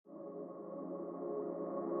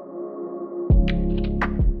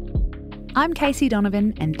I'm Casey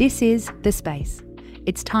Donovan, and this is The Space.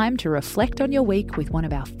 It's time to reflect on your week with one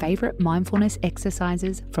of our favourite mindfulness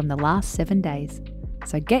exercises from the last 7 days.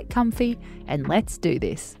 So get comfy and let's do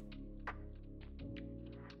this.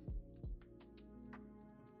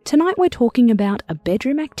 Tonight we're talking about a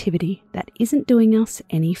bedroom activity that isn't doing us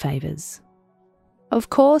any favours. Of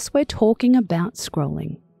course, we're talking about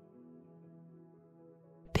scrolling.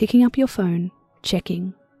 Picking up your phone,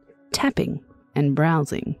 checking, tapping, and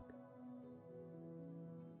browsing.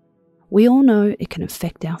 We all know it can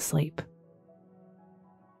affect our sleep.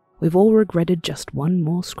 We've all regretted just one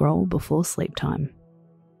more scroll before sleep time.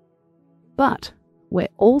 But we're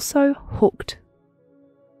also hooked.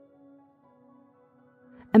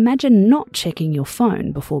 Imagine not checking your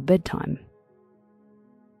phone before bedtime.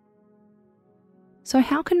 So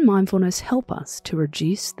how can mindfulness help us to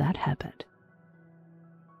reduce that habit?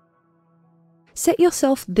 Set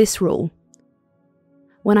yourself this rule.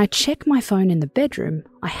 When I check my phone in the bedroom,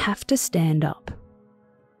 I have to stand up.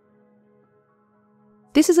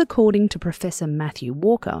 This is according to Professor Matthew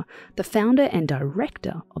Walker, the founder and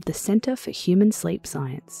director of the Centre for Human Sleep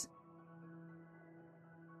Science.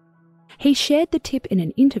 He shared the tip in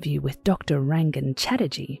an interview with Dr. Rangan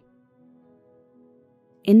Chatterjee.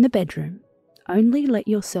 In the bedroom, only let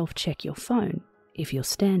yourself check your phone if you're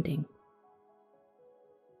standing.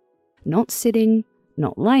 Not sitting,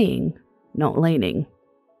 not laying, not leaning.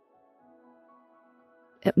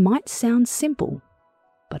 It might sound simple,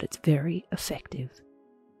 but it's very effective.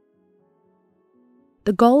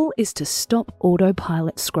 The goal is to stop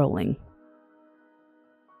autopilot scrolling.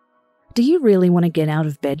 Do you really want to get out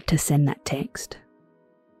of bed to send that text?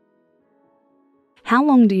 How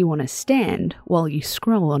long do you want to stand while you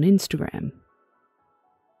scroll on Instagram?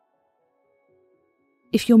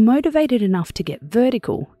 If you're motivated enough to get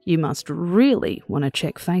vertical, you must really want to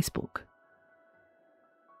check Facebook.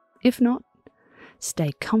 If not,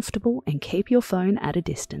 stay comfortable and keep your phone at a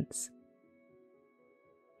distance.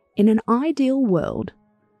 In an ideal world,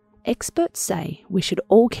 experts say we should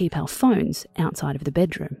all keep our phones outside of the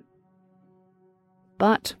bedroom.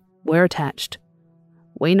 But we're attached.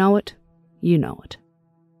 We know it, you know it.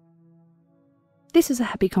 This is a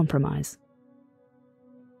happy compromise.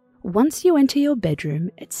 Once you enter your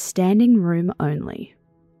bedroom, it's standing room only.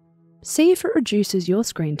 See if it reduces your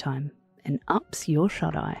screen time and ups your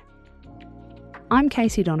shut-eye. I'm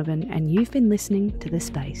Casey Donovan, and you've been listening to The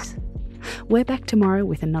Space. We're back tomorrow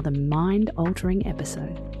with another mind-altering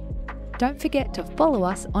episode. Don't forget to follow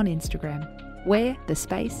us on Instagram. We're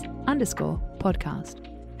 @thespace_podcast.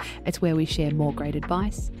 It's where we share more great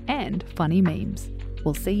advice and funny memes.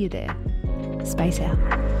 We'll see you there. Space out.